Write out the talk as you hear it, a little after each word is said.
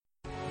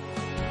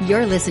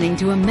You're listening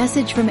to a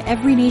message from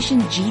Every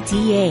Nation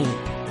GTA.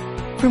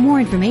 For more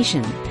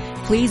information,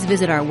 please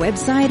visit our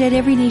website at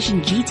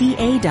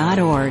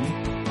everynationgta.org.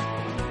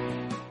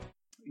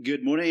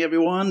 Good morning,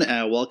 everyone.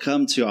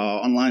 Welcome to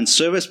our online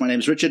service. My name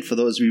is Richard, for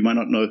those of you who might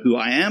not know who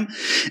I am.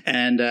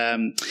 And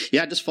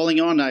just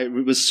following on,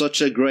 it was such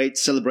a great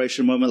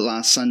celebration moment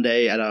last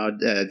Sunday at our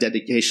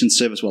dedication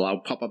service, our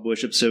pop-up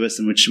worship service,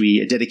 in which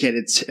we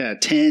dedicated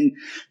 10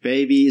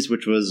 babies,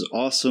 which was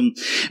awesome.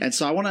 And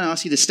so I want to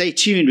ask you to stay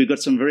tuned. We've got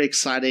some very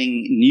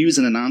exciting news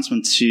and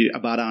announcements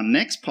about our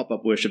next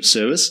pop-up worship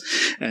service.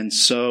 And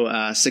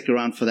so stick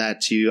around for that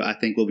too. I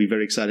think we'll be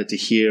very excited to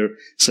hear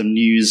some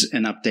news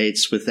and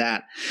updates with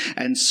that.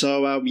 And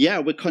so,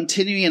 we're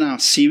continuing in our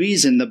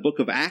series in the book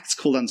of Acts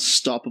called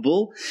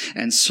Unstoppable.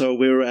 And so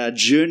we're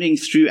journeying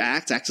through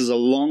Acts. Acts is a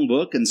long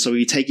book, and so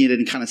we're taking it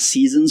in kind of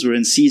seasons. We're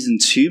in season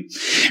 2.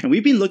 And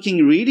we've been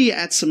looking really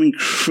at some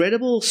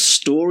incredible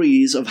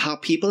stories of how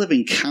people have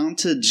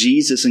encountered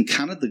Jesus,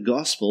 encountered the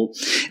gospel,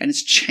 and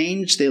it's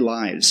changed their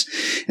lives.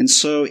 And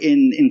so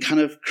in kind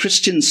of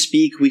Christian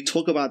speak, we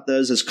talk about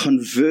those as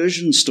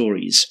conversion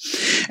stories.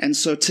 And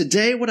so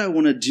today what I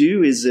want to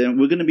do is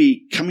we're going to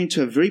be coming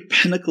to a very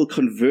pinnacle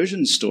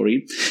conversion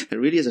story that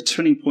really is a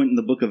turning point in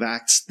the book of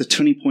Acts, the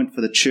turning point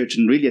for the church,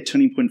 and really a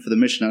turning point for the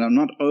mission. And I'm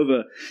not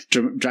over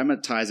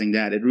dramatizing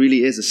that. It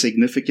really is a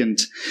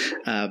significant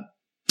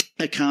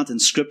account in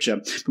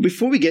Scripture. But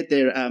before we get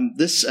there,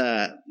 this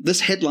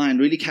headline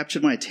really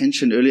captured my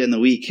attention earlier in the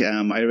week.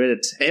 I read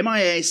it.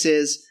 MIA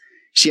says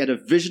she had a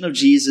vision of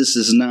Jesus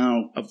is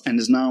now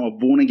a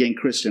born-again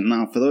Christian.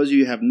 Now, for those of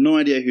you who have no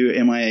idea who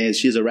MIA is,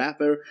 she's a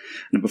rapper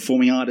and a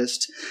performing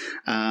artist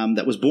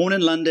that was born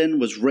in London,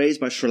 was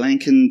raised by Sri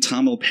Lankan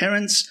Tamil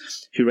parents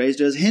who raised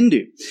her as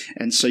Hindu.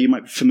 And so you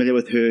might be familiar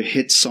with her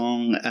hit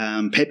song,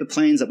 Paper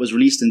Planes, that was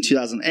released in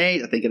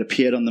 2008. I think it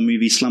appeared on the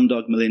movie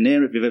Slumdog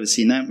Millionaire, if you've ever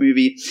seen that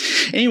movie.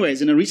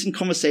 Anyways, in a recent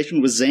conversation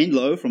with Zane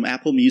Lowe from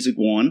Apple Music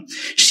One,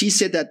 she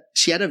said that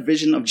she had a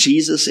vision of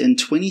Jesus in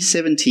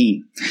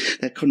 2017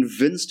 that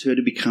convinced her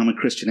to become a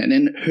Christian. And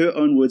in her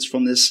own words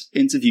from this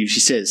interview, she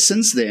says,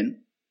 "Since then,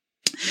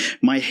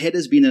 my head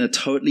has been in a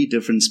totally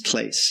different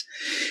place.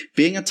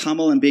 Being a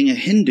Tamil and being a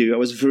Hindu, I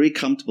was very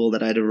comfortable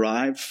that I'd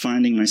arrived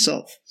finding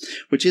myself,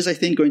 which is, I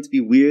think, going to be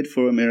weird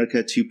for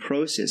America to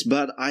process.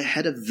 But I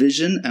had a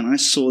vision, and I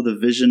saw the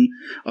vision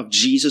of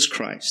Jesus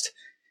Christ.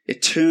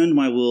 It turned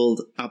my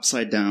world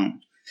upside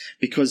down,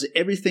 because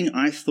everything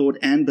I thought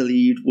and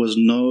believed was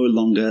no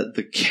longer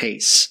the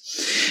case."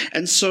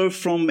 And so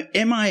from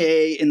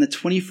MIA in the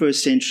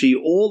 21st century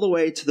all the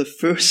way to the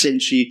 1st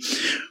century,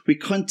 we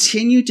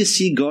continue to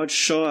see God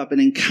show up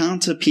and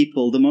encounter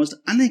people, the most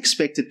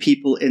unexpected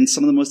people, in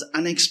some of the most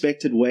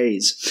unexpected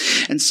ways.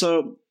 And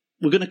so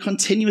we're going to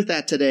continue with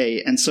that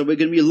today. And so we're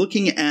going to be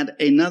looking at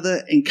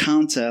another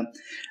encounter,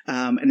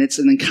 and it's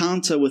an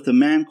encounter with a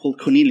man called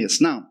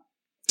Cornelius. Now,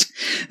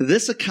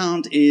 this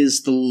account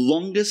is the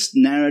longest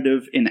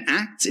narrative in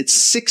Acts. It's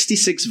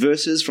 66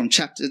 verses from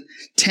chapter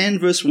 10,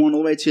 verse 1, all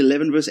the way to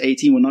 11, verse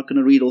 18. We're not going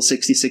to read all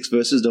 66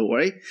 verses, don't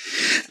worry.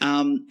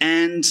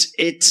 And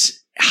it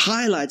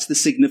highlights the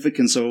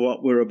significance of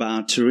what we're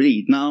about to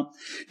read. Now,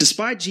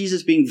 despite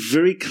Jesus being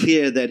very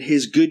clear that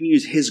his good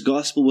news, his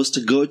gospel, was to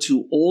go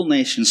to all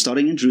nations,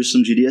 starting in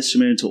Jerusalem, Judea,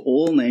 Samaria, to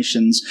all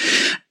nations,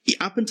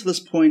 up until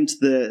this point,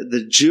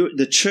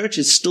 the church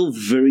is still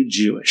very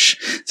Jewish.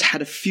 It's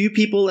had a few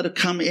people that have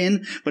come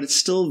in, but it's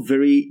still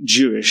very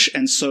Jewish.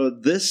 And so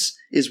this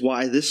is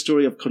why this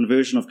story of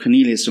conversion of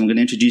Cornelius, and I'm going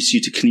to introduce you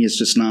to Cornelius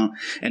just now,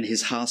 and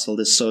his household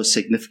is so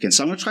significant.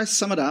 So I'm going to try to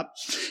sum it up,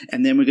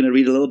 and then we're going to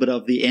read a little bit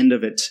of the end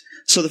of it.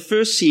 So the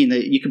first scene,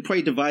 you can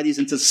probably divide these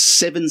into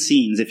 7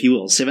 scenes, if you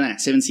will, 7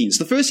 acts, 7 scenes.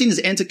 The first scene is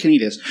enter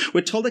Cornelius.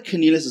 We're told that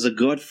Cornelius is a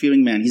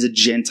God-fearing man. He's a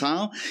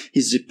Gentile.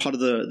 He's part of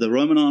the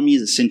Roman army.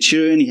 He's a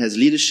centurion. He has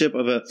leadership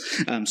over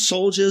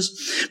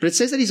soldiers. But it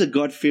says that he's a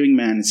God-fearing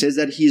man. It says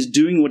that he's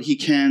doing what he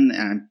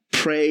can,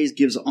 prays,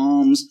 gives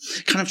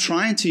alms, kind of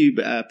trying to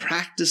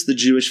practice the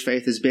Jewish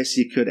faith as best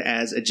he could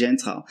as a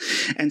Gentile.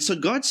 And so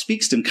God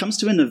speaks to him, comes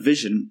to him in a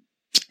vision,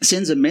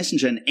 sends a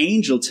messenger, an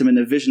angel to him in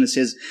a vision, and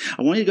says,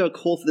 "I want you to go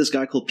call for this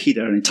guy called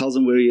Peter." And he tells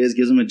him where he is,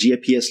 gives him a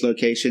GPS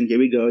location. Here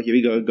we go,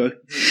 go.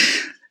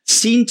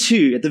 Scene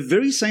 2, at the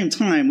very same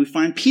time, we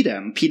find Peter.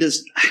 And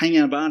Peter's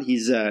hanging about.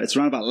 It's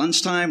around about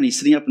lunchtime, and he's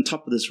sitting up on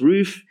top of this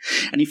roof,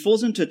 and he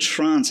falls into a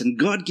trance, and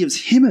God gives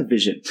him a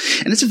vision.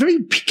 And it's a very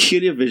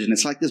peculiar vision.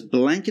 It's like this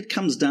blanket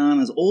comes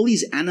down as all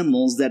these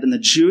animals that in the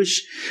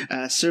Jewish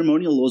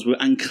ceremonial laws were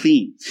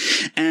unclean.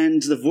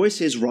 And the voice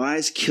says,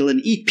 "Rise, kill,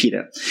 and eat,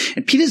 Peter."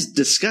 And Peter's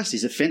disgusted.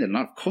 He's offended. No,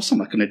 of course I'm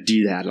not going to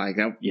do that.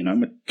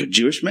 I'm a good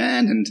Jewish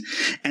man.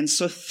 And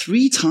so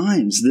 3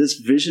 times this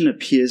vision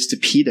appears to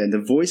Peter, and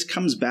the voice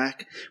comes back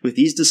with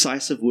these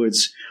decisive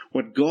words: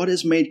 "What God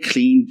has made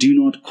clean, do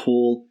not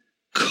call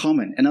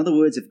common." In other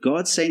words, if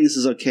God's saying this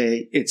is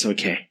okay, it's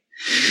okay.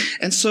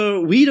 And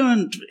so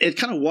it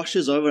kind of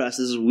washes over us.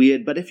 This is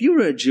weird. But if you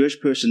were a Jewish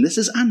person, this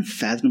is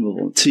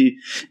unfathomable. To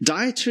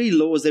dietary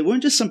laws, they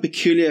weren't just some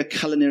peculiar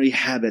culinary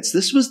habits.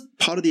 This was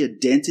part of the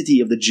identity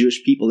of the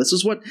Jewish people. This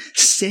was what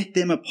set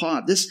them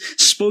apart. This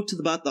spoke to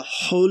them about the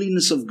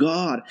holiness of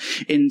God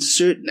in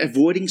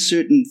avoiding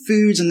certain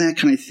foods and that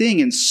kind of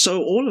thing. And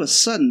so all of a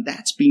sudden,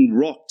 that's being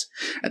rocked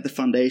at the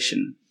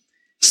foundation.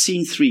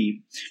 Scene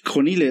 3,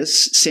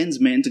 Cornelius sends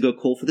men to go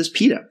call for this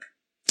Peter.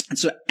 And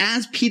so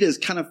as Peter's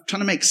kind of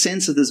trying to make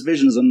sense of this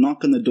vision, there's a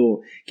knock on the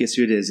door. Guess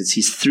who it is? It's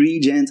these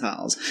 3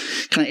 Gentiles.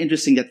 Kind of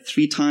interesting that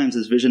 3 times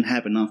this vision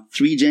happened. Now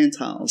 3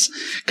 Gentiles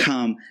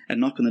come and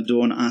knock on the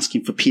door and ask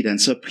him for Peter.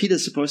 And so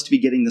Peter's supposed to be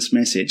getting this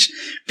message.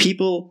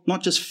 People,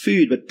 not just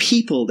food, but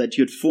people that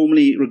you had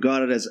formerly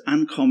regarded as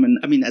common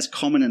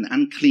and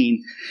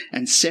unclean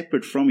and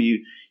separate from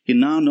you, you're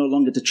now no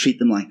longer to treat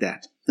them like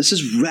that. This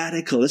is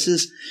radical.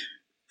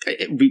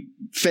 We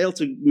fail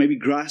to maybe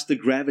grasp the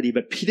gravity,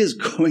 but Peter's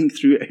going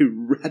through a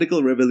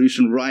radical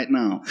revolution right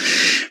now.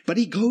 But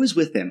he goes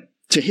with them,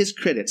 to his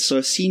credit.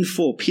 So scene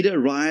 4, Peter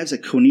arrives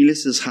at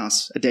Cornelius'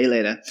 house a day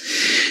later,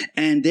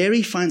 and there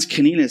he finds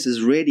Cornelius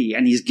is ready,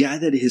 and he's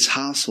gathered his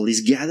household.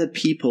 He's gathered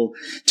people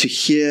to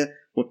hear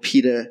what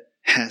Peter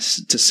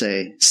has to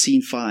say.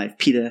 Scene 5,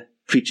 Peter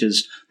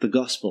preaches the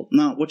gospel.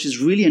 Now, what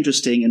is really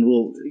interesting, and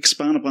we'll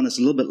expound upon this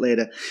a little bit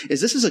later, is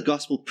this is a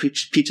gospel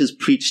Peter's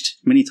preached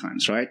many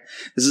times, right?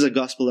 This is a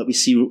gospel that we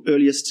see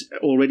earliest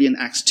already in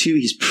Acts 2.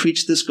 He's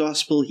preached this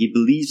gospel. He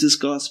believes this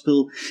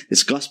gospel.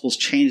 This gospel's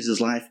changed his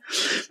life.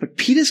 But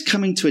Peter's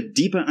coming to a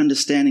deeper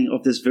understanding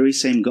of this very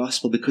same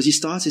gospel because he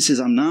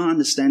says, I'm now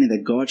understanding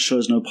that God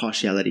shows no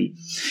partiality.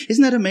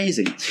 Isn't that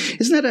amazing?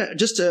 Isn't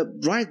that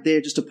right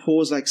there, just a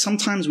pause? Like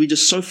sometimes we're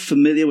just so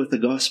familiar with the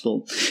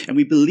gospel and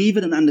we believe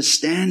it and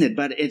understand it,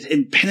 but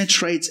it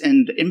penetrates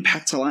and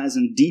impacts our lives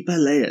in deeper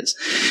layers.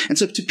 And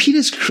so to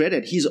Peter's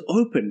credit, he's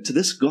open to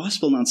this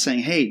gospel now, saying,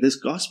 hey, this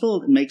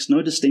gospel makes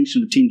no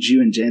distinction between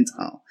Jew and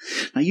Gentile.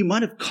 Now, you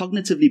might have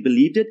cognitively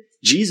believed it.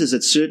 Jesus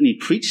had certainly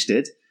preached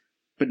it,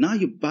 but now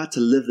you're about to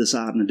live this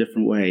out in a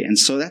different way. And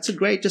so that's a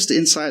great just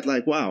insight,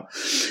 like, wow.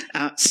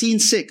 Scene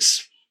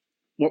 6,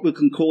 what we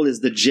can call is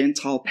the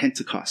Gentile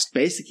Pentecost.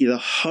 Basically, the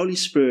Holy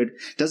Spirit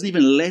doesn't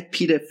even let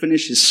Peter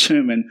finish his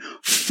sermon,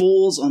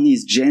 falls on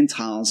these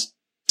Gentiles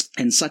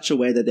in such a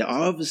way that they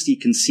obviously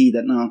can see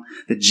that now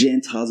the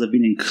Gentiles have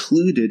been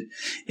included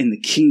in the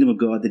kingdom of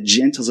God. The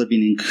Gentiles have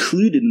been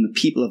included in the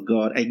people of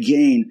God.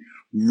 Again,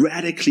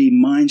 radically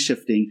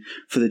mind-shifting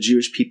for the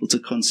Jewish people to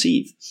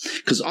conceive.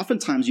 Because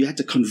oftentimes you had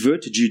to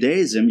convert to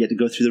Judaism, you had to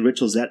go through the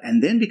rituals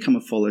and then become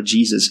a follower of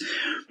Jesus.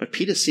 But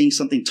Peter's seeing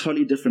something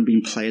totally different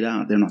being played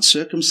out. They're not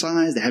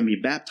circumcised, they haven't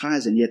been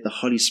baptized, and yet the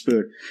Holy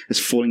Spirit is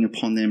falling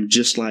upon them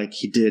just like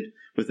he did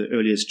with the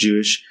earliest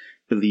Jewish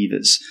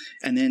believers.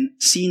 And then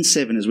scene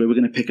 7 is where we're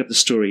going to pick up the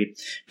story.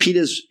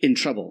 Peter's in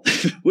trouble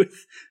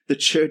with the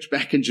church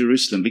back in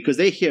Jerusalem because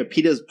they hear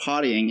Peter's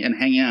partying and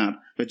hanging out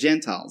with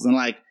Gentiles and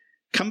like,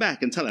 come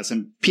back and tell us.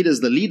 And Peter's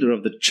the leader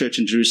of the church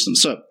in Jerusalem.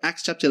 So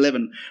Acts chapter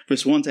 11,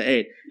 verse 1 to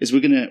 8 is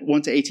 1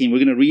 to 18. We're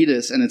going to read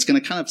this and it's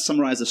going to kind of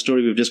summarize the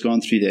story we've just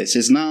gone through there. It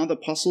says, now the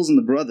apostles and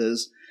the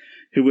brothers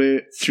who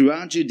were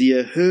throughout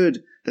Judea heard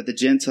that the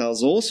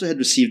Gentiles also had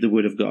received the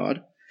word of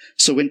God.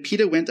 So when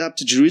Peter went up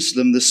to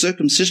Jerusalem, the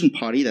circumcision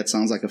party, that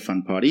sounds like a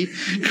fun party,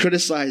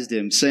 criticized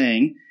him,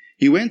 saying,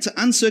 he went to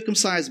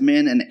uncircumcised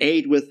men and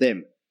ate with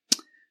them.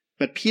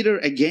 But Peter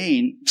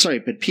began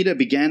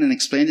and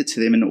explained it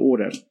to them in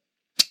order.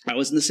 I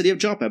was in the city of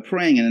Joppa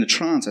praying, and in a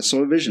trance I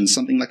saw a vision,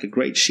 something like a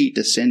great sheet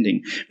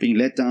descending, being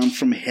let down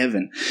from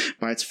heaven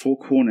by its 4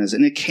 corners.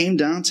 And it came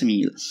down to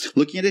me.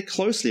 Looking at it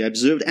closely, I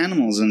observed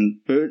animals and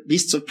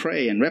beasts of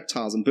prey and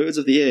reptiles and birds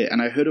of the air.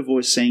 And I heard a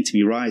voice saying to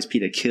me, rise,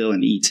 Peter, kill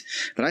and eat.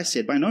 But I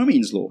said, by no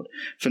means, Lord,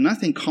 for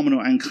nothing common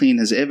or unclean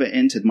has ever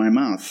entered my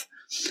mouth.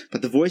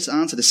 But the voice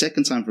answered a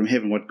second time from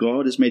heaven, what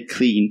God has made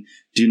clean,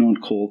 do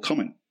not call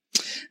common.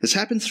 This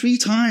happened 3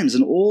 times,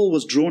 and all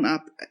was drawn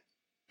up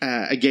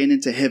again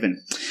into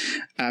heaven.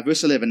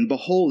 Verse 11,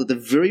 behold, at the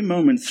very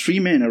moment 3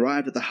 men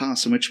arrived at the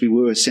house in which we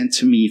were, sent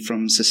to me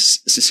from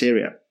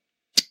Caesarea.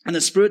 And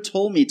the Spirit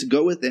told me to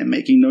go with them,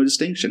 making no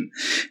distinction.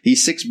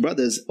 These 6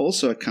 brothers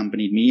also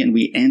accompanied me, and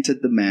we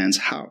entered the man's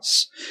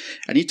house.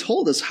 And he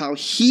told us how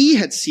he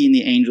had seen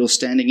the angel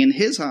standing in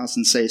his house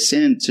and say,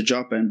 send to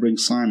Joppa and bring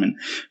Simon,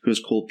 who is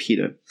called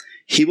Peter.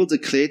 He will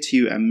declare to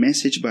you a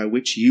message by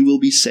which you will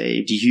be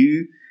saved,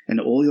 you and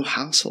all your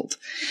household.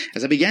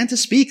 As I began to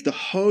speak, the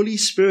Holy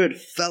Spirit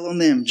fell on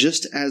them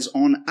just as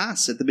on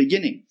us at the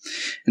beginning.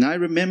 And I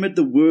remembered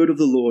the word of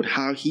the Lord,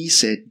 how he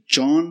said,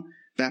 John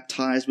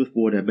baptized with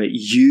water, but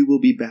you will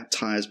be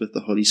baptized with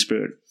the Holy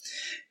Spirit.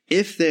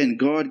 If then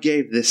God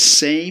gave the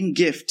same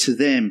gift to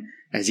them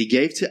as he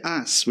gave to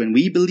us when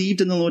we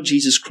believed in the Lord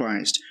Jesus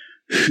Christ,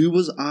 who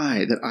was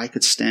I that I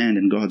could stand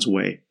in God's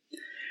way?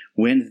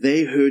 When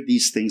they heard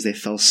these things, they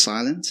fell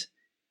silent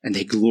and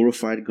they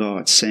glorified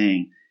God,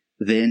 saying,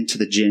 then to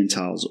the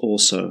Gentiles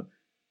also,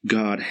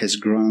 God has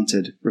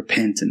granted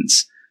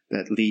repentance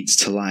that leads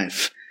to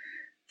life.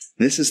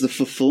 This is the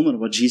fulfillment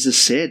of what Jesus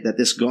said, that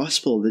this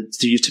gospel, that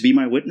you to be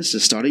my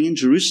witnesses, starting in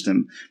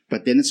Jerusalem,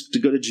 but then it's to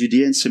go to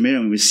Judea and Samaria,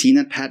 and we've seen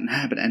that pattern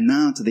happen, and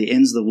now to the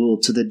ends of the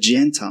world, to the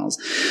Gentiles,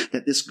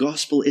 that this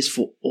gospel is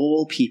for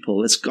all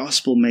people. This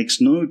gospel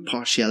makes no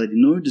partiality,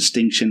 no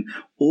distinction.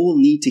 All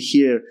need to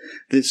hear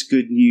this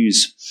good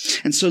news.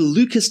 And so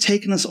Luke has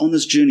taken us on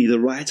this journey, the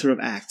writer of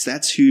Acts.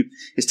 That's who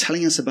is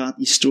telling us about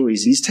these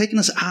stories. And he's taken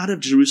us out of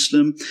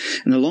Jerusalem,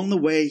 and along the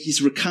way,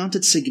 he's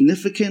recounted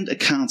significant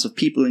accounts of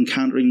people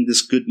encountering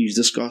this good news,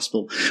 this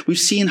gospel. We've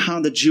seen how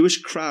the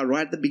Jewish crowd,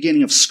 right at the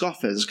beginning, of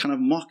scoffers, kind of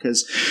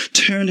mockers,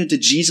 turned into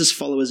Jesus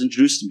followers in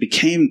Jerusalem,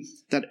 became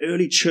that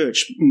early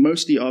church,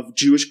 mostly of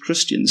Jewish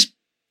Christians.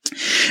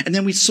 And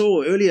then we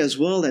saw earlier as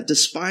well that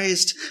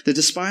the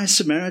despised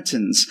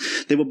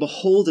Samaritans, they were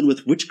beholden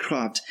with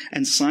witchcraft,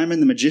 and Simon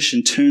the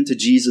magician turned to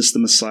Jesus the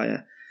Messiah.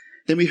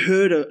 Then we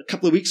heard a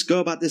couple of weeks ago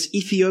about this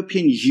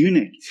Ethiopian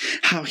eunuch,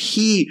 how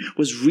he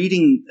was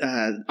reading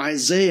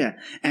Isaiah,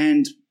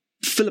 and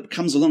Philip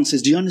comes along and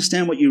says, do you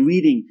understand what you're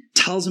reading?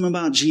 Tells him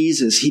about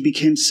Jesus. He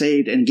became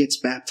saved and gets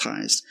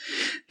baptized.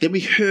 Then we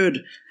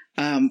heard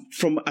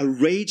from a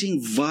raging,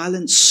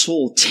 violent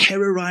Saul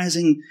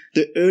terrorizing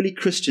the early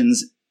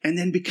Christians and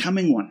then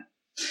becoming one.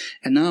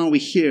 And now we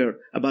hear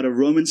about a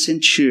Roman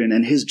centurion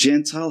and his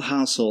Gentile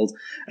household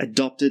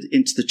adopted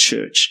into the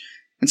church.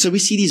 And so we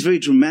see these very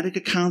dramatic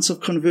accounts of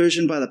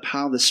conversion by the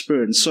power of the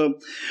Spirit. And so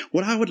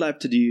what I would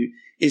like to do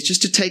is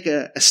just to take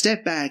a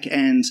step back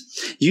and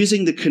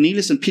using the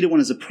Cornelius and Peter one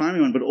as a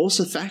primary one, but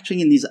also factoring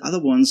in these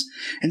other ones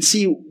and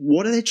see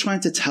what are they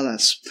trying to tell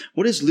us?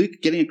 What is Luke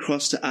getting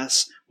across to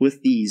us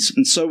with these?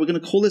 And so we're going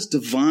to call this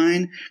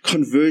divine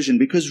conversion,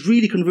 because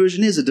really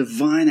conversion is a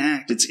divine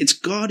act. It's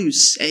God who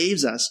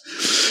saves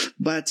us.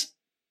 But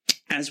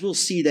as we'll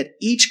see, that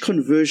each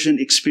conversion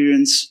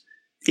experience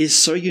is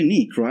so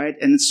unique, right?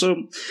 And so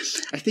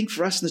I think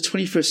for us in the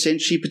 21st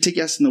century,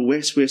 particularly us in the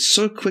West, we're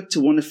so quick to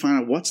want to find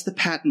out what's the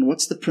pattern,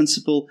 what's the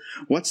principle,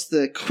 what's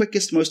the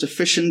quickest, most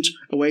efficient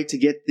way to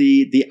get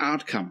the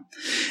outcome.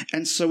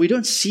 And so we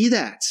don't see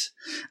that.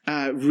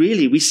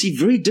 Really, we see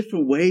very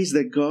different ways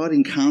that God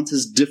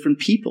encounters different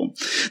people.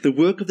 The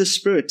work of the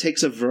Spirit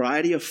takes a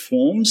variety of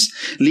forms,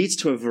 leads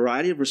to a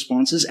variety of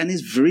responses, and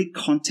is very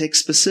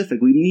context specific.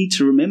 We need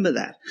to remember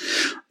that.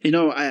 You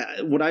know,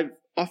 what I've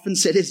often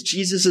said is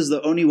Jesus is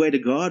the only way to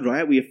God,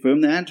 right? We affirm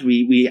that.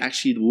 We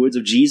actually, the words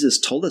of Jesus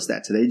told us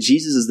that today.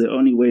 Jesus is the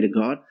only way to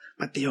God,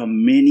 but there are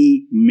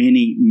many,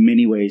 many,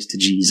 many ways to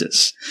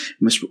Jesus.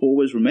 We must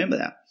always remember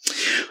that.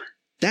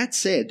 That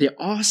said, there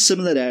are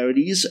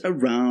similarities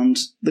around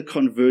the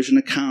conversion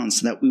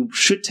accounts that we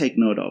should take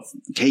note of.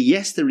 Okay,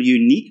 yes, they're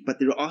unique, but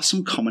there are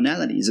some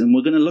commonalities, and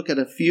we're going to look at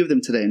a few of them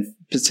today, and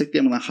particularly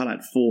I'm going to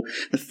highlight four.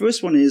 The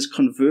first one is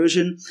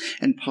conversion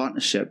and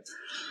partnership.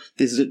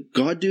 There's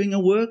God doing a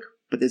work,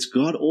 but there's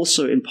God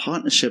also in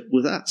partnership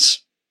with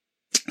us.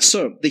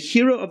 So the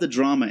hero of the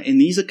drama in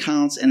these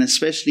accounts, and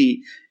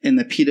especially in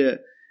the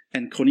Peter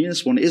and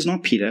Cornelius one, is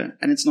not Peter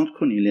and it's not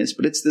Cornelius,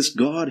 but it's this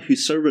God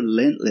who's so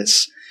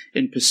relentless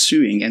in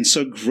pursuing and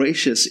so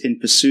gracious in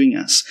pursuing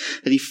us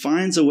that he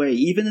finds a way,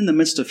 even in the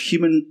midst of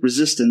human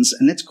resistance,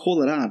 and let's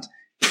call it out,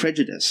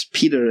 prejudice.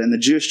 Peter and the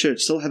Jewish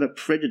church still have a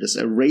prejudice,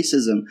 a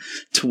racism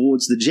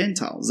towards the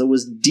Gentiles that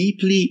was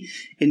deeply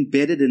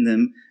embedded in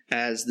them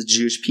as the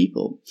Jewish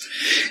people.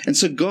 And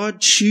so God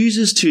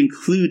chooses to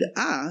include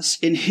us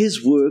in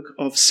his work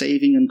of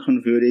saving and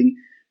converting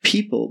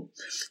people.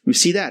 We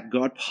see that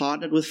God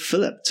partnered with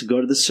Philip to go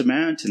to the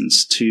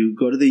Samaritans, to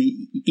go to the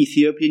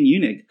Ethiopian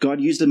eunuch. God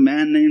used a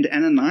man named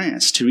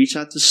Ananias to reach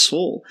out to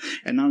Saul.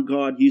 And now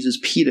God uses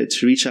Peter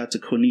to reach out to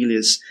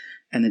Cornelius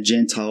and the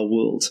Gentile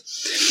world.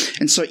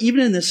 And so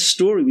even in this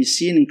story, we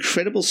see an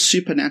incredible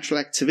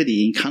supernatural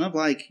activity, and kind of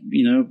like,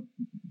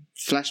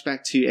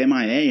 flashback to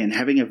MIA and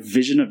having a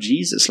vision of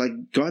Jesus. Like,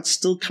 God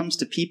still comes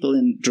to people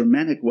in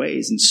dramatic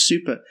ways, in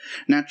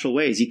supernatural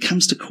ways. He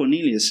comes to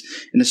Cornelius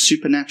in a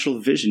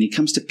supernatural vision. He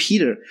comes to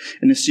Peter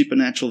in a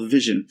supernatural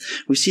vision.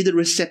 We see the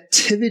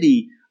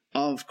receptivity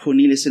of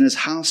Cornelius and his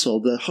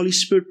household, the Holy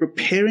Spirit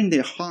preparing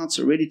their hearts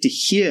already to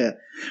hear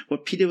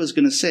what Peter was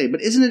going to say. But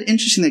isn't it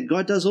interesting that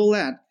God does all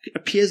that,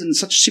 appears in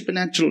such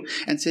supernatural,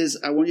 and says,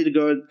 I want you to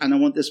go, and I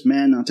want this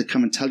man now to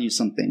come and tell you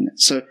something.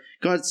 So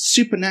God's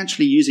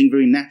supernaturally using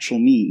very natural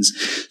means.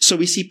 So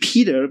we see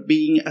Peter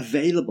being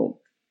available,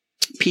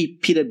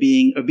 Peter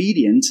being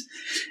obedient,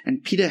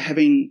 and Peter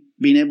having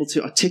been able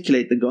to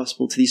articulate the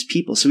gospel to these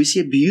people. So we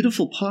see a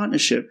beautiful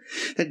partnership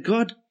that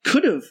God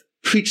could have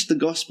preached the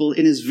gospel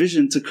in his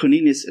vision to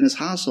Cornelius and his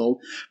household,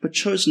 but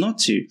chose not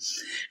to.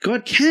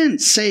 God can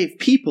save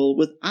people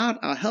without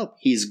our help.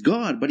 He's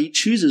God, but he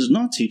chooses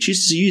not to. He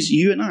chooses to use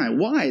you and I.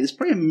 Why? There's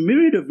probably a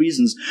myriad of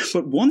reasons,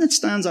 but one that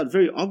stands out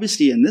very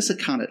obviously in this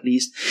account at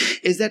least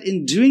is that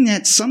in doing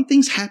that,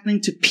 something's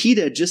happening to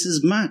Peter just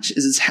as much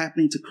as it's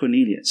happening to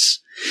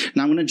Cornelius.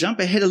 Now I'm going to jump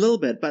ahead a little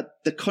bit, but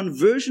the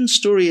conversion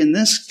story in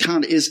this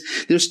account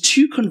is there's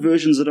two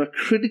conversions that are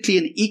critically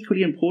and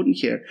equally important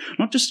here.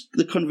 Not just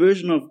the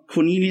conversion of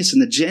Cornelius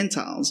and the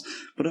Gentiles,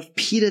 but of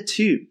Peter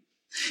too.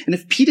 And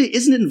if Peter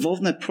isn't involved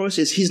in that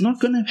process, he's not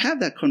going to have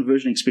that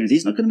conversion experience.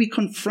 He's not going to be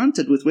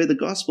confronted with where the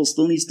gospel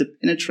still needs to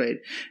penetrate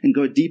and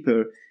go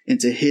deeper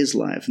into his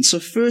life. And so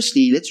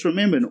firstly, let's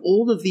remember in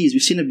all of these,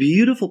 we've seen a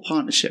beautiful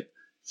partnership.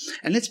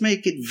 And let's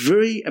make it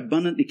very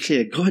abundantly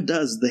clear, God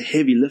does the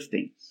heavy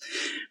lifting.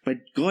 But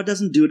God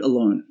doesn't do it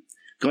alone.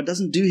 God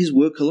doesn't do his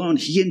work alone.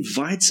 He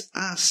invites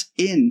us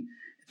in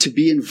to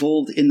be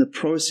involved in the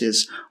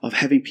process of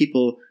having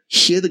people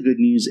hear the good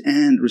news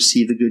and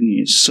receive the good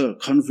news. So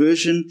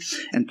conversion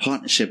and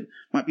partnership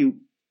might be a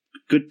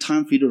good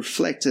time for you to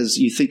reflect as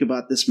you think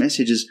about this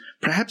message. Is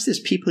perhaps there's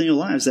people in your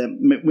lives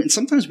that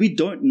sometimes we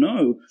don't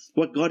know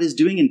what God is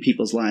doing in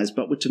people's lives,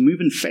 but we're to move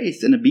in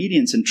faith and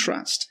obedience and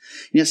trust.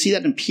 I see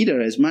that in Peter.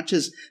 As much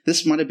as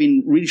this might have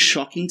been really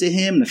shocking to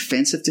him and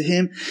offensive to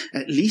him,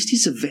 at least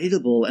he's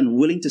available and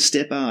willing to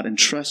step out and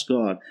trust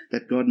God,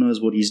 that God knows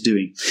what he's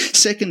doing.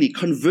 Secondly,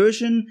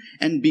 conversion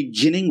and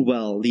beginning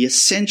well, the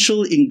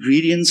essential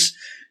ingredients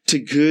to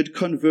good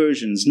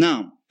conversions.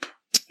 Now,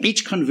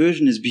 each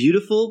conversion is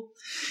beautiful.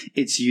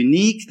 It's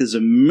unique. There's a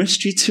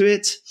mystery to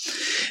it.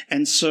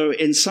 And so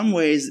in some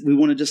ways, we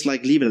want to just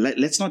leave it.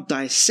 Let's not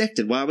dissect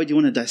it. Why would you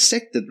want to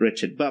dissect it,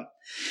 Richard? But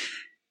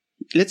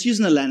let's use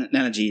an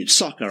analogy.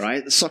 Soccer,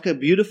 right? Soccer,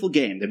 beautiful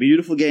game. The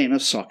beautiful game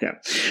of soccer.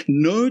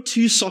 No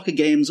two soccer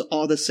games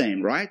are the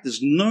same, right?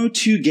 There's no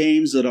two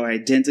games that are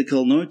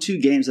identical. No two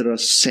games that are the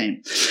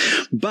same.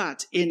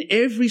 But in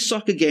every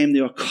soccer game,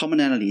 there are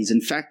commonalities. In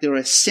fact, there are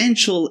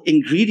essential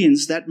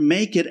ingredients that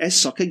make it a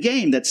soccer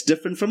game. That's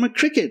different from a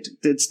cricket.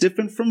 That's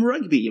different from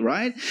rugby,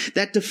 right?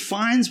 That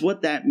defines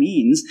what that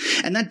means.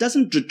 And that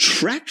doesn't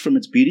detract from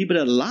its beauty, but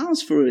it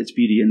allows for its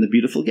beauty in the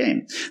beautiful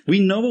game. We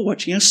know we're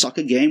watching a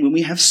soccer game when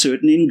we have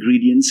certain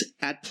ingredients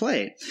at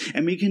play.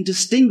 And we can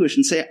distinguish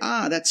and say,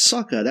 that's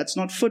soccer, that's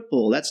not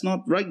football, that's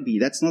not rugby,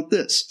 that's not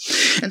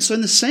this. And so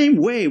in the same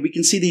way, we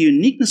can see the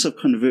uniqueness of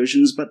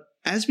conversions, but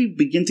as we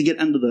begin to get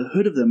under the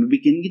hood of them,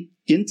 we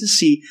begin to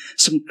see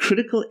some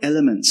critical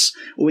elements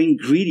or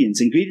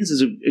ingredients. Ingredients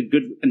is a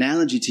good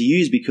analogy to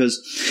use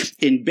because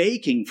in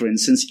baking, for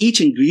instance, each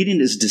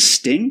ingredient is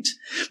distinct,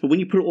 but when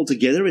you put it all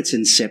together, it's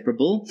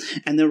inseparable,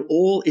 and they're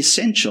all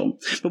essential.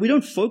 But we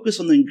don't focus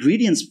on the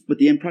ingredients with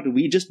the end product.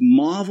 We just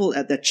marvel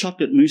at that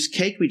chocolate mousse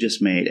cake we just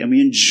made, and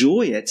we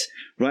enjoy it,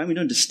 right? We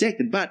don't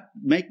dissect it, but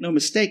make no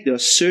mistake, there are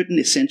certain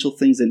essential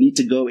things that need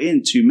to go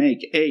in to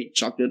make a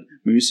chocolate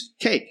mousse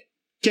cake.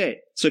 Okay,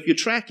 so if you're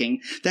tracking,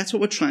 that's what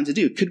we're trying to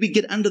do. Could we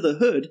get under the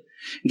hood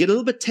and get a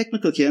little bit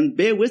technical here, and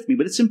bear with me,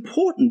 but it's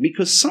important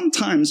because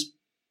sometimes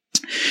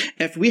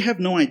if we have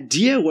no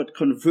idea what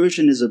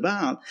conversion is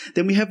about,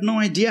 then we have no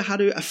idea how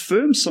to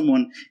affirm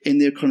someone in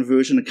their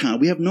conversion account.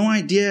 We have no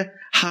idea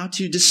how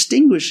to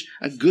distinguish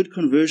a good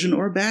conversion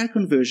or a bad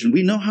conversion.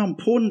 We know how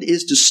important it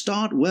is to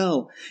start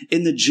well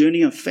in the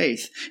journey of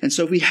faith. And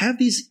so if we have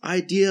this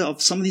idea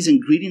of some of these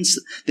ingredients,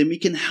 then we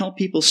can help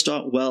people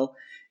start well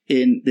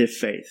in their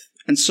faith.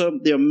 And so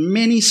there are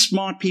many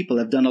smart people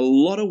that have done a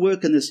lot of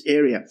work in this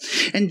area.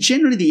 And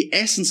generally the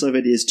essence of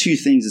it is two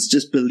things. It's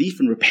just belief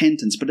and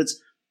repentance, but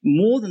it's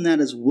more than that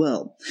as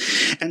well.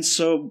 And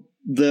so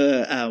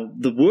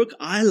the work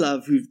I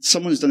love,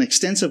 someone who's done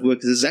extensive work,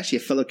 this is actually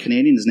a fellow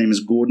Canadian. His name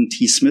is Gordon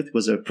T. Smith,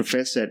 was a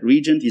professor at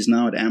Regent. He's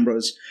now at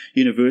Ambrose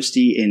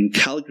University in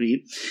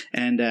Calgary.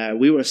 And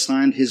we were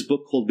assigned his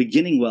book called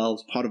Beginning Well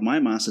as part of my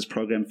master's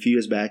program a few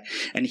years back.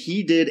 And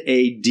he did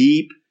a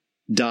deep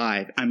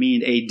dive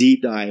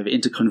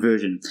into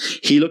conversion.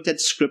 He looked at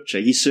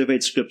scripture. He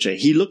surveyed scripture.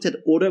 He looked at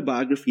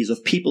autobiographies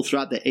of people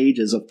throughout the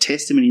ages, of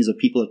testimonies of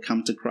people who have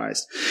come to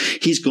Christ.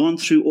 He's gone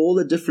through all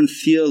the different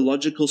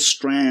theological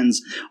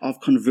strands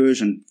of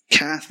conversion: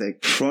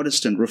 Catholic,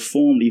 Protestant,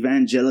 Reformed,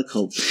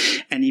 Evangelical.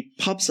 And he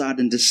pops out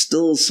and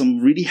distills some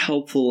really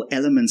helpful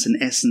elements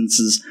and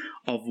essences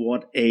of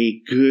what a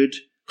good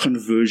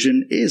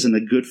conversion is and a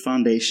good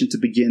foundation to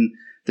begin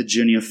the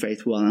journey of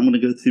faith well. And I'm going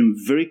to go through them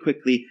very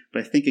quickly,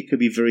 but I think it could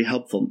be very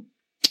helpful.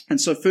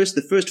 And so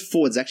the first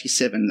four, it's actually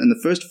 7, and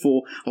the first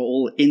 4 are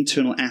all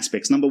internal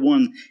aspects. Number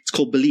 1, it's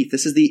called belief.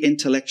 This is the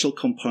intellectual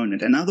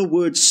component. In other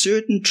words,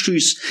 certain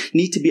truths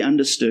need to be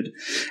understood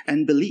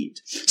and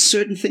believed.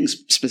 Certain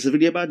things,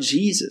 specifically about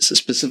Jesus,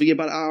 specifically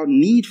about our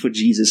need for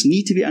Jesus,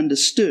 need to be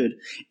understood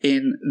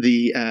in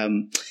the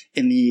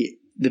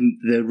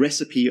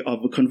recipe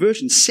of a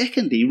conversion.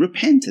 Secondly,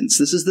 repentance.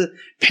 This is the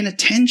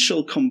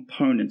penitential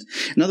component.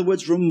 In other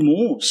words,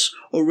 remorse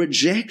or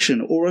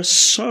rejection or a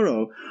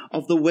sorrow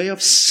of the way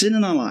of sin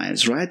in our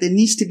lives, right? There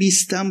needs to be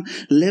some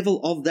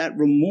level of that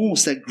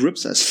remorse that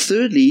grips us.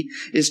 Thirdly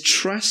is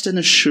trust and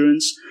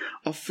assurance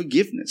of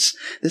forgiveness.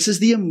 This is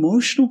the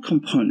emotional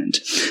component,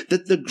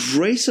 that the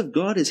grace of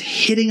God is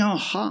hitting our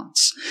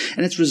hearts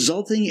and it's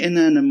resulting in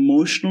an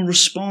emotional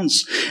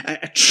response,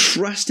 a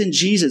trust in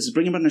Jesus,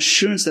 bringing about an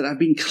assurance that I've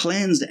been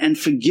cleansed and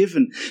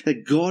forgiven,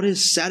 that God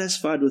is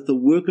satisfied with the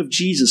work of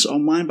Jesus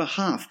on my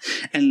behalf,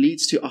 and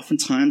leads to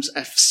oftentimes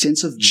a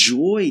sense of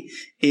joy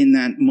in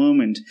that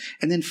moment.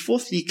 And then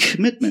fourthly,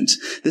 commitment.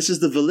 This is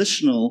the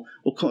volitional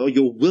or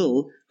your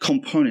will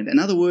component. In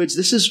other words,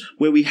 this is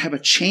where we have a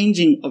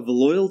changing of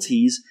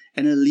loyalties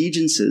and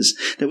allegiances,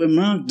 that we're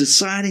now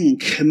deciding and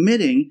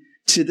committing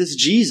to this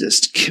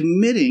Jesus,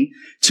 committing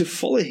to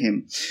follow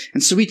him.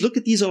 And so we look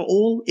at these are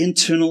all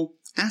internal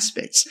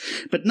aspects.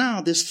 But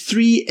now there's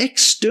 3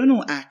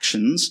 external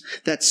actions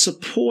that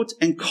support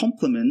and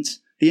complement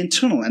the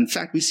internal. In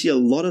fact, we see a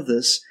lot of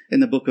this in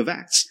the book of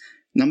Acts.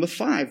 Number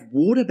 5,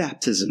 water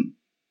baptism.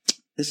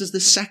 This is the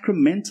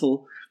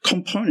sacramental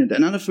component.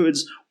 In other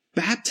words,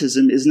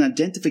 baptism is an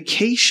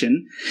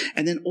identification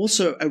and then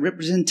also a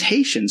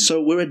representation. So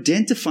we're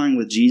identifying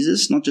with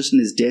Jesus, not just in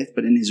his death,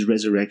 but in his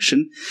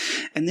resurrection.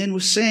 And then we're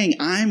saying,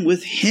 I'm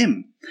with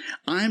him.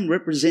 I'm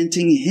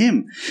representing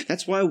him.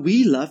 That's why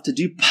we love to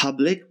do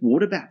public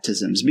water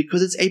baptisms,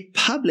 because it's a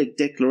public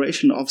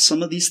declaration of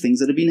some of these things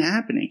that have been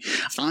happening.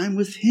 I'm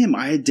with him.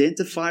 I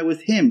identify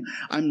with him.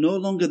 I'm no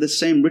longer the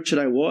same Richard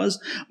I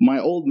was. My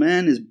old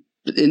man is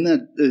in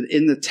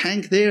the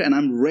tank there, and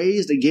I'm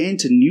raised again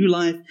to new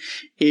life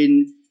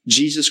in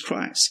Jesus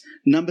Christ.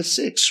 Number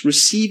 6,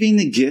 receiving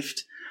the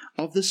gift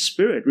of the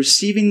Spirit,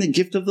 receiving the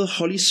gift of the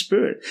Holy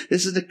Spirit.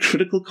 This is the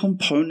critical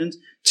component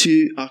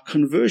to our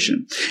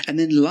conversion. And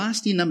then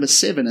lastly, number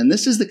 7, and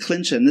this is the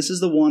clincher, and this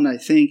is the one I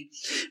think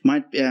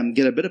might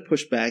get a bit of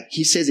pushback.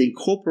 He says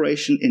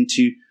incorporation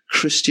into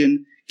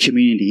Christian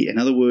community. In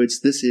other words,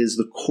 this is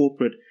the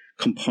corporate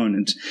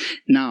component.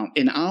 Now,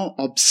 in our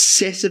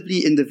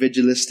obsessively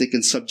individualistic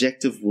and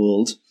subjective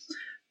world,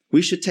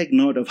 we should take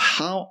note of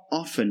how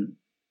often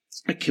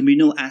a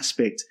communal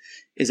aspect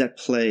is at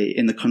play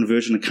in the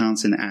conversion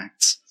accounts in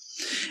Acts.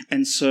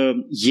 And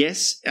so,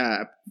 yes,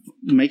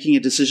 making a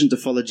decision to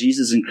follow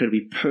Jesus is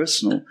incredibly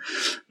personal,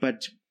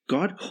 but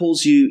God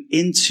calls you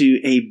into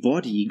a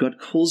body. God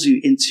calls you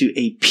into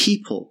a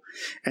people.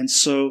 And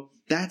so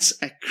that's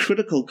a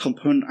critical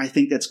component, I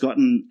think, that's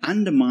gotten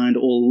undermined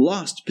or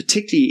lost,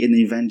 particularly in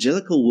the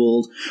evangelical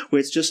world, where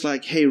it's just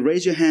like, hey,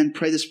 raise your hand,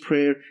 pray this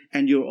prayer,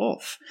 and you're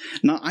off.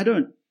 Now, I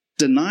don't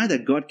deny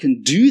that God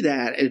can do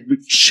that, it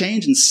would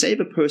change and save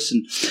a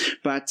person,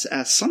 but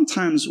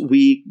sometimes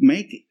we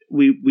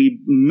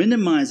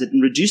minimize it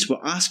and reduce. We're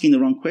asking the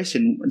wrong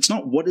question. It's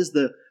not what is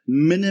the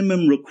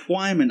minimum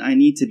requirement I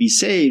need to be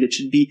saved. It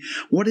should be,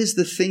 what is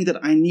the thing that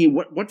I need?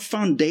 What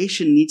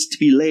foundation needs to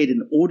be laid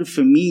in order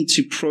for me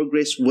to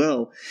progress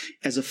well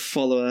as a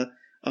follower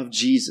of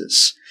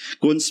Jesus?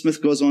 Gordon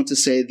Smith goes on to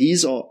say,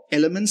 these are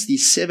elements,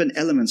 these 7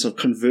 elements of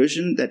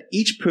conversion that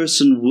each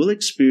person will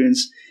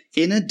experience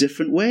in a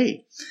different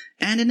way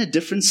and in a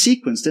different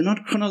sequence. They're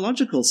not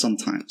chronological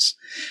sometimes,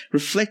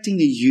 reflecting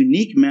the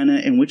unique manner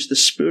in which the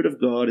Spirit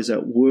of God is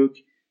at work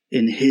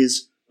in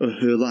his or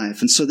her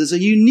life. And so there's a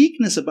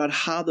uniqueness about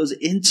how those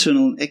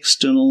internal and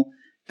external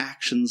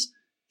actions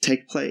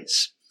take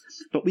place.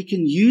 But we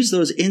can use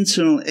those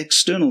internal,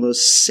 external,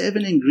 those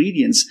 7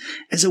 ingredients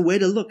as a way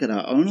to look at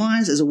our own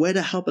lives, as a way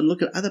to help and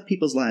look at other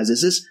people's lives.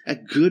 Is this a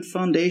good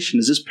foundation?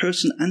 Is this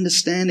person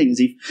understanding?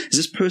 Is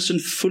this person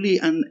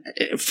fully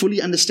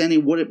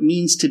understanding what it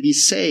means to be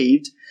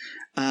saved,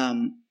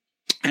 and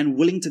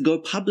willing to go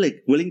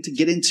public, willing to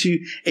get into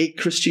a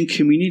Christian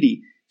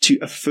community to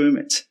affirm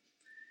it?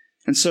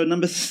 And so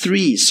number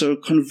 3, so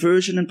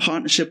conversion and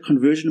partnership,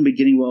 conversion and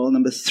beginning well.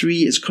 Number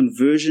 3 is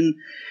conversion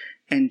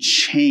and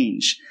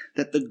change.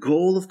 That the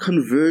goal of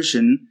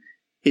conversion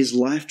is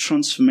life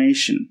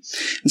transformation.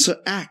 And so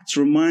Acts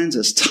reminds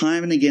us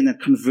time and again that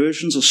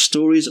conversions are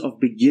stories of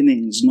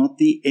beginnings, not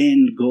the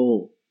end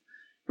goal.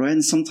 Right?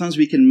 And sometimes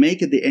we can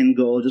make it the end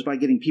goal just by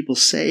getting people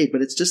saved,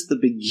 but it's just the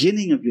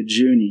beginning of your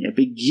journey, a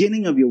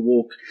beginning of your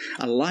walk,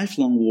 a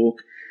lifelong walk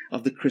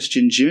of the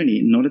Christian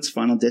journey, not its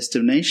final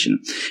destination.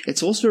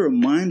 It's also a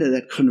reminder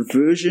that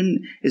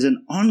conversion is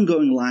an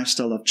ongoing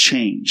lifestyle of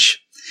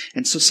change.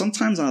 And so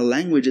sometimes our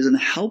language isn't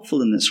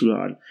helpful in this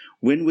regard.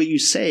 When were you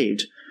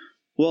saved?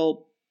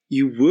 Well,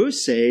 you were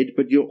saved,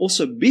 but you're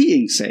also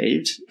being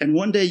saved, and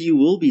one day you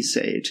will be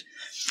saved.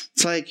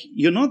 It's like,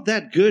 you're not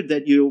that good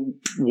that you're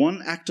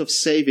one act of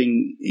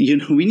saving.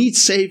 We need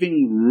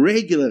saving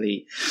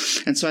regularly.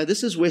 And so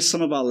this is where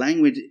some of our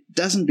language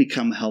doesn't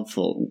become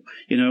helpful.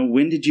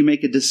 When did you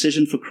make a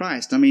decision for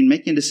Christ? I mean,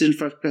 making a decision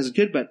for Christ is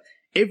good, but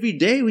every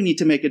day we need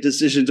to make a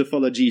decision to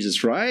follow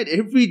Jesus, right?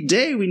 Every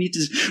day we need to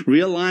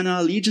realign our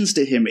allegiance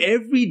to him.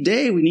 Every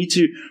day we need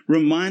to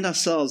remind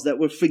ourselves that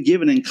we're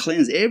forgiven and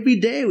cleansed. Every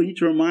day we need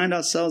to remind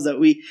ourselves that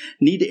we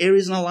need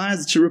areas in our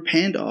lives to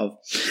repent of.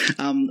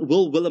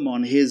 Will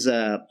Willimon, his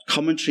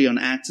commentary on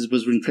Acts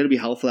was incredibly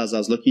helpful as I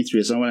was looking through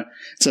it. So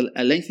it's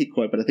a lengthy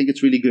quote, but I think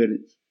it's really good.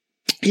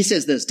 He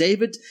says this: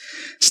 David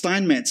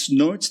Steinmetz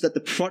notes that the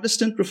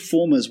Protestant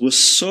reformers were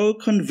so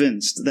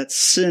convinced that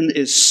sin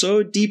is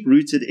so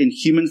deep-rooted in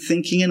human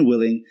thinking and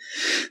willing,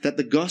 that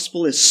the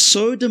gospel is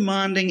so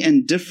demanding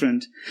and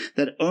different,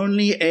 that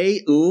only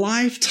a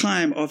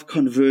lifetime of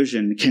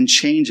conversion can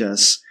change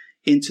us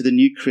into the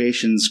new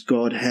creations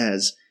God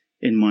has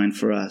in mind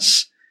for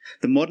us.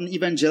 The modern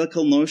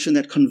evangelical notion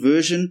that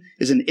conversion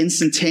is an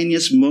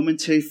instantaneous,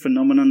 momentary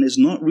phenomenon is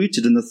not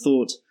rooted in the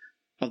thought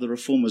of the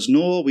reformers,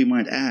 nor, we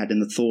might add, in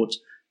the thought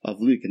of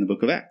Luke in the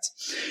book of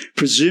Acts.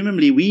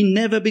 Presumably, we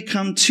never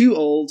become too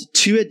old,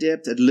 too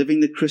adept at living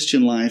the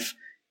Christian life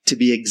to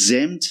be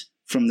exempt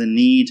from the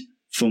need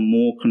for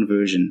more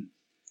conversion,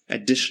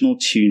 additional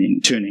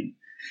turning.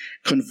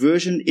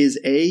 Conversion is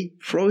a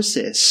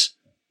process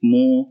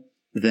more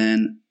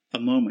than a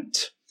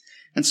moment.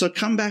 And so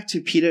come back to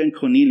Peter and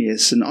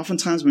Cornelius, and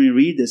oftentimes when we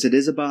read this, it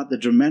is about the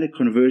dramatic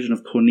conversion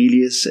of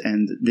Cornelius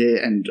and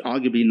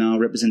arguably now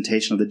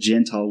representation of the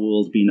Gentile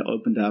world being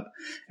opened up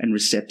and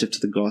receptive to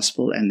the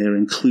gospel, and they're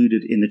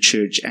included in the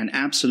church. And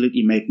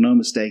absolutely make no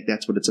mistake,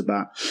 that's what it's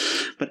about.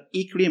 But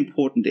equally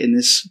important in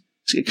this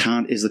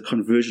account is the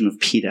conversion of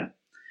Peter.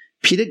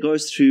 Peter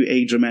goes through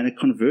a dramatic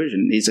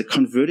conversion. He's a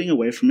converting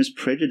away from his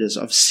prejudice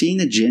of seeing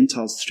the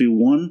Gentiles through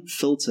one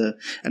filter,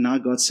 and now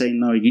God's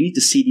saying, no, you need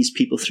to see these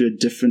people through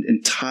a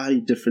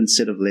entirely different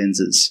set of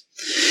lenses.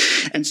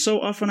 And so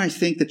often I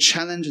think the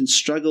challenge and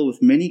struggle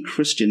with many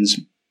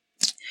Christians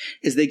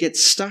is they get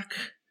stuck,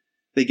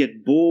 they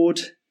get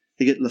bored,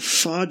 they get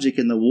lethargic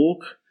in their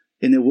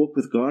walk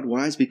with God.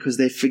 Why? It's because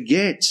they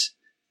forget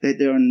that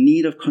they're in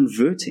need of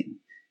converting,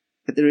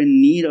 that they're in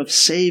need of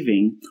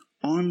saving,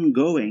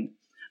 ongoing.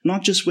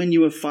 Not just when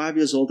you were 5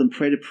 years old and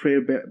prayed a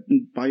prayer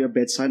by your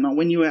bedside, not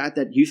when you were at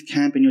that youth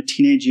camp in your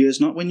teenage years,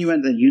 not when you were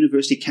at the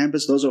university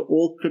campus. Those are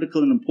all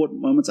critical and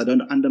important moments. I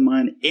don't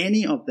undermine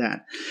any of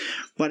that.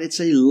 But it's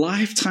a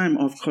lifetime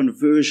of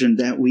conversion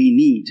that we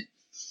need.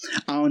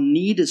 Our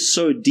need is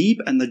so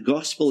deep and the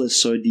gospel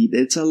is so deep.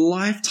 It's a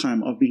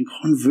lifetime of being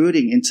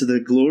converting into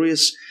the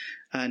glorious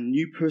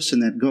new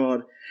person that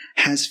God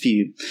has for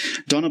you.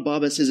 Donna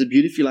Barber says it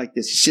beautifully like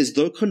this. He says,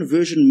 though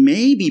conversion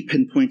may be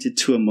pinpointed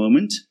to a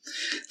moment,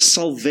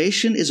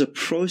 salvation is a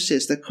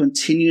process that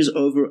continues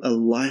over a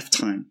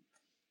lifetime.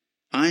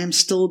 I am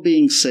still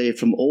being saved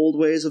from old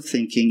ways of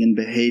thinking and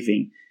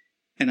behaving,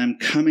 and I'm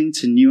coming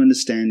to new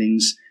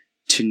understandings,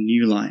 to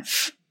new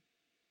life.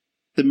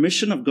 The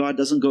mission of God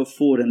doesn't go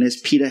forward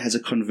unless Peter has a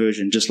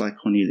conversion, just like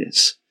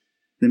Cornelius.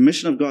 The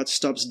mission of God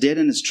stops dead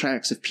in its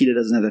tracks if Peter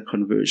doesn't have that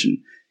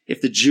conversion. If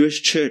the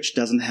Jewish church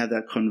doesn't have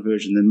that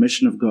conversion, the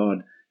mission of God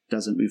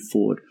doesn't move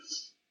forward.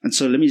 And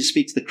so let me just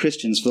speak to the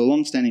Christians, for the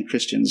long-standing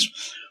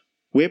Christians.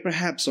 Where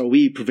perhaps are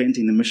we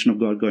preventing the mission of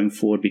God going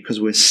forward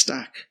because we're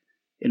stuck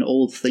in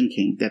old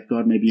thinking that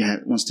God maybe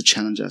wants to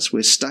challenge us?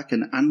 We're stuck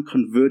in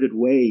unconverted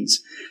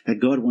ways that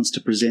God wants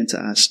to present to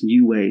us,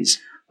 new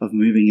ways of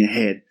moving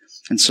ahead.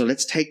 And so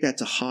let's take that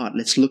to heart.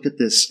 Let's look at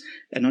this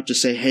and not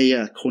just say,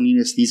 hey,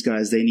 Cornelius, these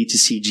guys, they need to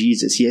see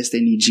Jesus. Yes,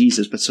 they need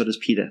Jesus, but so does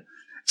Peter.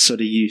 So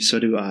do you, so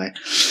do I.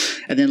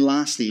 And then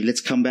lastly,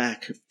 let's come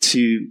back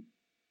to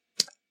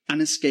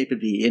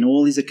unescapably in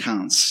all these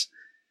accounts,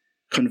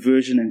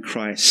 conversion in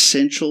Christ.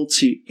 Central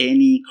to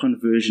any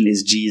conversion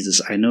is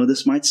Jesus. I know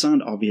this might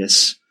sound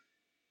obvious,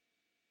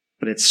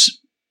 but it's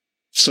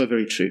so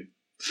very true.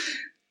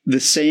 The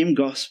same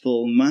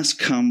gospel must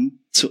come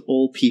to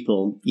all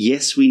people.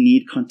 Yes, we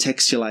need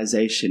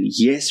contextualization.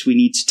 Yes, we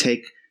need to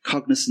take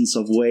cognizance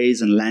of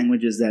ways and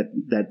languages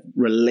that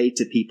relate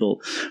to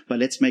people. But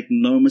let's make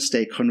no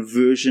mistake,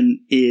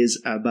 conversion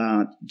is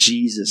about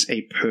Jesus,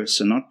 a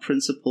person, not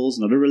principles,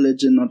 not a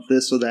religion, not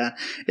this or that.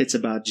 It's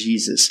about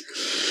Jesus.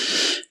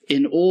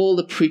 In all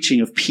the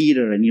preaching of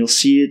Peter, and you'll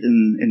see it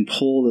in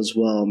Paul as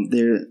well,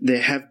 they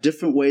have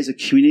different ways of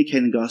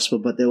communicating the gospel,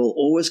 but they will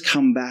always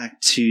come back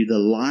to the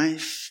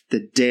life,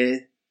 the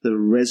death, the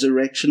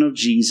resurrection of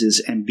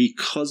Jesus, and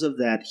because of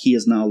that, he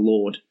is now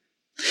Lord.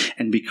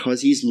 And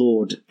because he's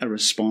Lord, a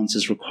response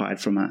is required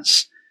from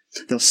us.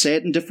 They'll say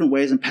it in different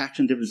ways and package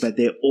in different, but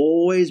they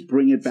always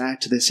bring it back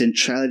to the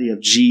centrality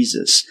of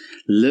Jesus.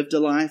 Lived a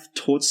life,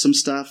 taught some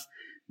stuff,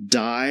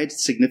 died,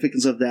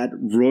 significance of that,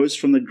 rose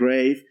from the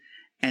grave,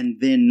 and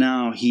then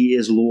now he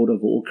is Lord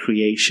of all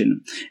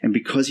creation. And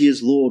because he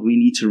is Lord, we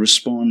need to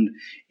respond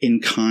in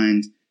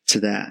kind to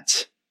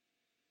that.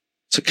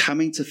 So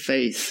coming to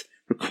faith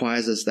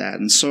requires us that.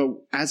 And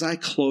so as I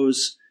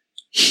close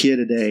here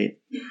today,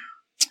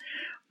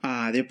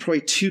 there are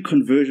probably two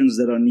conversions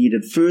that are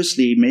needed.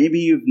 Firstly, maybe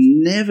you've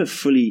never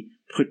fully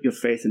put your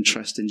faith and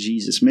trust in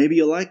Jesus. Maybe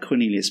you're like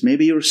Cornelius.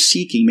 Maybe you're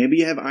seeking. Maybe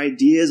you have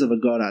ideas of a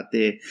God out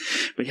there,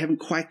 but you haven't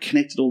quite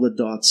connected all the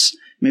dots.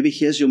 Maybe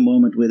here's your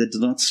moment where the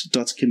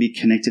dots can be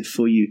connected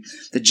for you.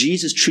 That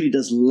Jesus truly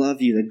does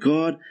love you. That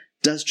God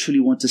does truly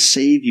want to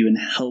save you and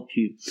help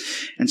you.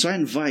 And so I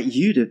invite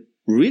you to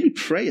really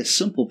pray a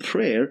simple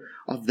prayer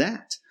of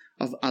that,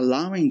 of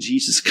allowing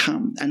Jesus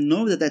come, and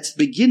know that that's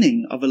the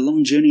beginning of a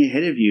long journey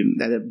ahead of you,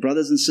 that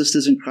brothers and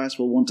sisters in Christ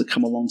will want to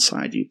come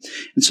alongside you.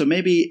 And so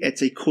maybe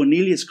it's a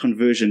Cornelius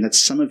conversion that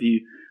some of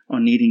you are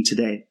needing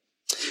today.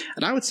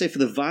 And I would say for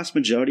the vast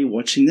majority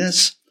watching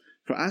this,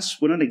 for us,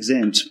 we're not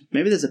exempt.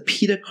 Maybe there's a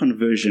Peter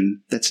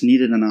conversion that's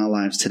needed in our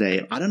lives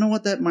today. I don't know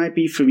what that might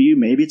be for you.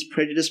 Maybe it's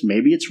prejudice.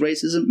 Maybe it's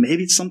racism.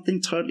 Maybe it's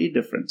something totally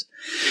different.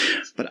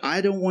 But I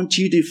don't want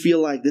you to feel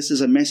like this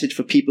is a message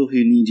for people who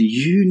need you.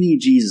 You need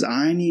Jesus.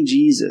 I need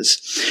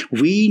Jesus.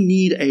 We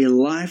need a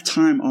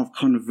lifetime of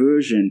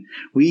conversion.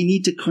 We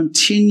need to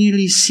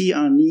continually see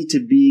our need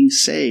to being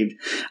saved.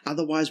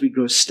 Otherwise, we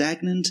grow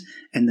stagnant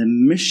and the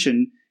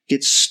mission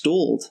gets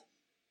stalled.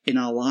 in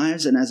our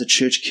lives and as a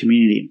church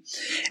community.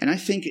 And I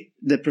think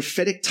the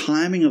prophetic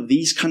timing of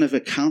these kind of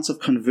accounts of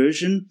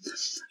conversion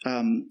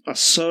are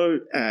so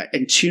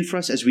in tune for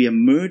us as we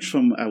emerge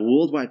from a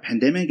worldwide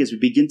pandemic, as we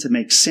begin to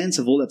make sense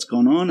of all that's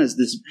gone on, as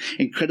this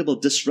incredible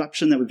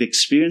disruption that we've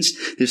experienced.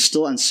 There's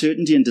still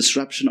uncertainty and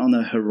disruption on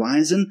the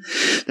horizon,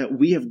 that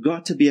we have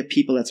got to be a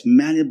people that's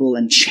malleable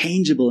and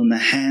changeable in the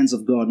hands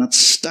of God, not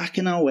stuck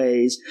in our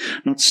ways,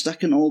 not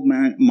stuck in old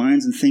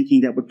minds and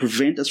thinking that would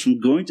prevent us from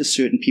going to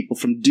certain people,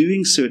 from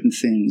doing certain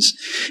things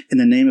in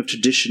the name of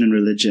tradition and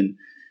religion.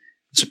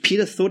 So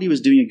Peter thought he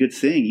was doing a good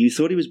thing. He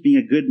thought he was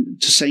being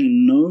to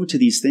saying no to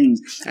these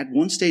things. At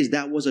one stage,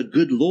 that was a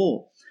good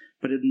law,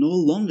 but it no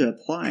longer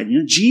applied.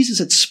 Jesus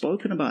had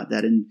spoken about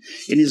that in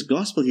his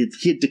gospel.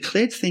 He had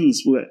declared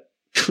things were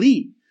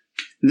clean.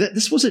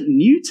 This wasn't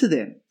new to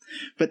them,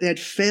 but they had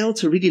failed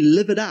to really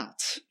live it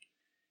out.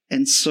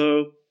 And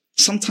so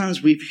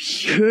sometimes we've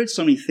heard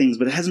so many things,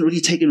 but it hasn't really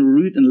taken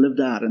root and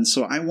lived out. And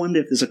so I wonder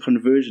if there's a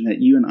conversion that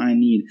you and I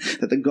need,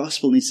 that the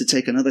gospel needs to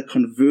take another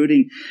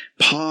converting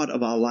part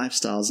of our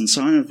lifestyles. And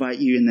so I invite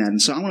you in that.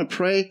 And so I want to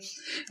pray,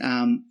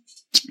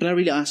 but I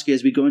really ask you,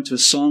 as we go into a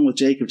song with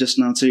Jacob just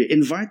now, to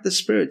invite the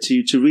Spirit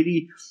to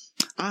really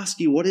ask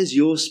you, what is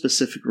your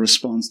specific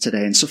response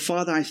today? And so,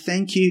 Father, I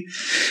thank you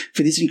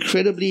for these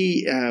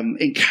incredibly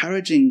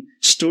encouraging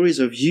stories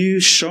of you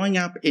showing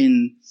up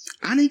in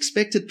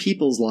unexpected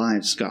people's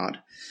lives, God.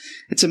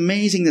 It's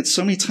amazing that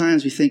so many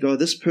times we think, oh,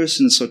 this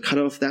person is so cut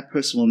off, that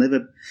person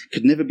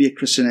could never be a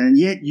Christian. And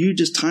yet you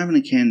just time and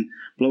again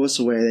blow us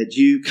away, that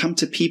you come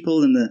to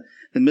people in the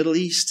Middle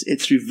East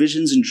through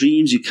visions and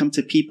dreams. You come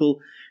to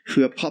people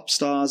who are pop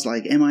stars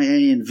like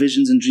MIA and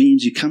visions and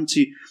dreams. You come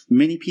to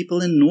many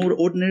people in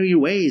ordinary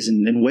ways,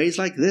 and in ways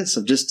like this,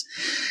 of just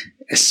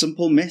a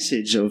simple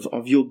message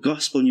of your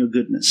gospel and your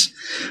goodness.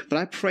 But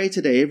I pray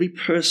today, every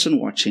person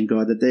watching,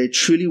 God, that they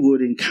truly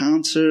would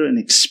encounter and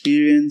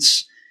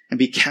experience and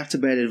be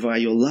captivated by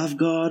your love,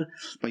 God,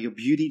 by your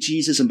beauty,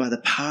 Jesus, and by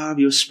the power of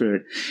your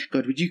Spirit.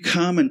 God, would you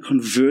come and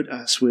convert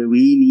us where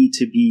we need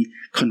to be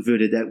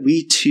converted, that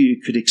we too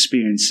could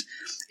experience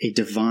a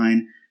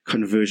divine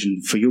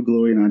conversion for your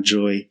glory and our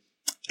joy.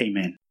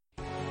 Amen.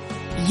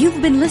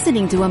 You've been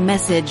listening to a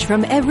message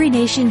from Every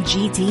Nation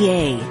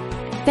GTA.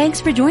 Thanks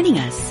for joining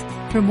us.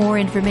 For more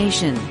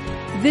information,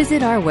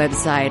 visit our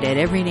website at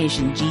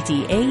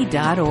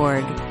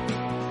everynationgta.org.